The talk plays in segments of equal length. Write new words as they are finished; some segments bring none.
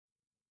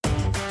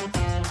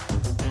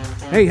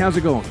Hey, how's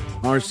it going?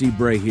 R.C.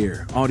 Bray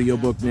here,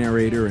 audiobook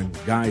narrator and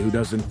guy who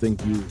doesn't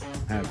think you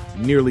have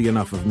nearly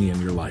enough of me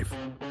in your life.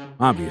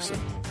 Obviously,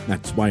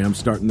 that's why I'm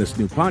starting this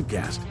new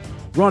podcast,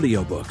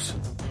 RAWdiobooks.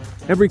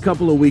 Every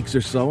couple of weeks or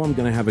so, I'm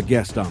going to have a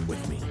guest on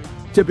with me,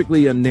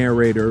 typically a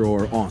narrator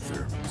or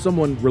author,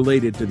 someone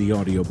related to the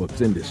audiobooks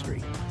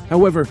industry.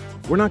 However,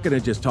 we're not going to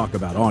just talk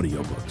about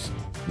audiobooks.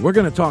 We're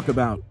going to talk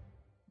about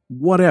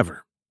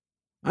whatever.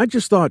 I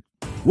just thought,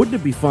 wouldn't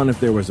it be fun if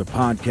there was a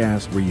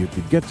podcast where you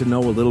could get to know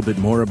a little bit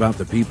more about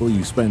the people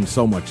you spend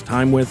so much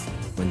time with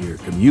when you're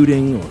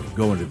commuting or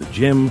going to the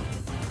gym,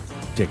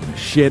 taking a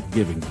shit,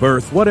 giving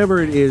birth,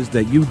 whatever it is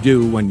that you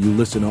do when you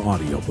listen to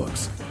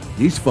audiobooks.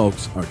 These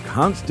folks are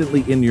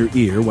constantly in your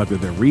ear, whether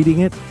they're reading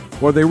it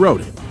or they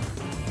wrote it.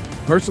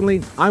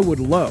 Personally, I would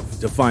love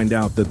to find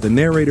out that the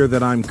narrator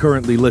that I'm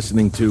currently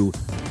listening to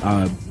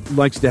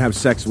likes to have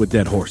sex with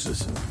dead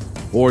horses,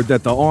 or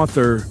that the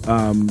author,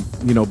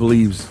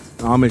 believes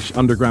Amish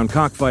underground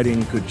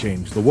cockfighting could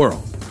change the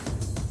world.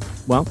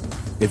 Well,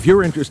 if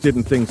you're interested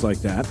in things like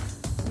that,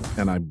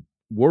 and I'm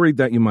worried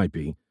that you might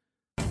be,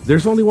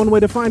 there's only one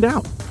way to find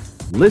out.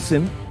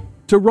 Listen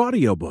to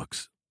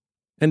RAWdiobooks.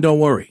 And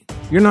don't worry,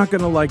 you're not going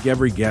to like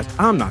every guest.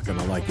 I'm not going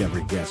to like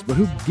every guest, but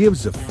who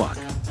gives a fuck?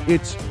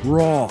 It's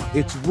raw.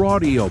 It's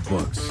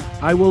RAWdiobooks.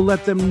 I will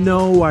let them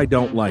know I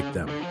don't like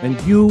them,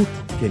 and you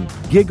can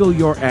giggle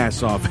your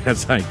ass off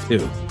as I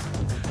do.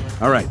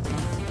 All right,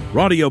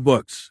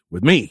 RAWdiobooks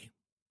with me,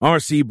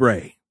 R.C.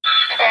 Bray.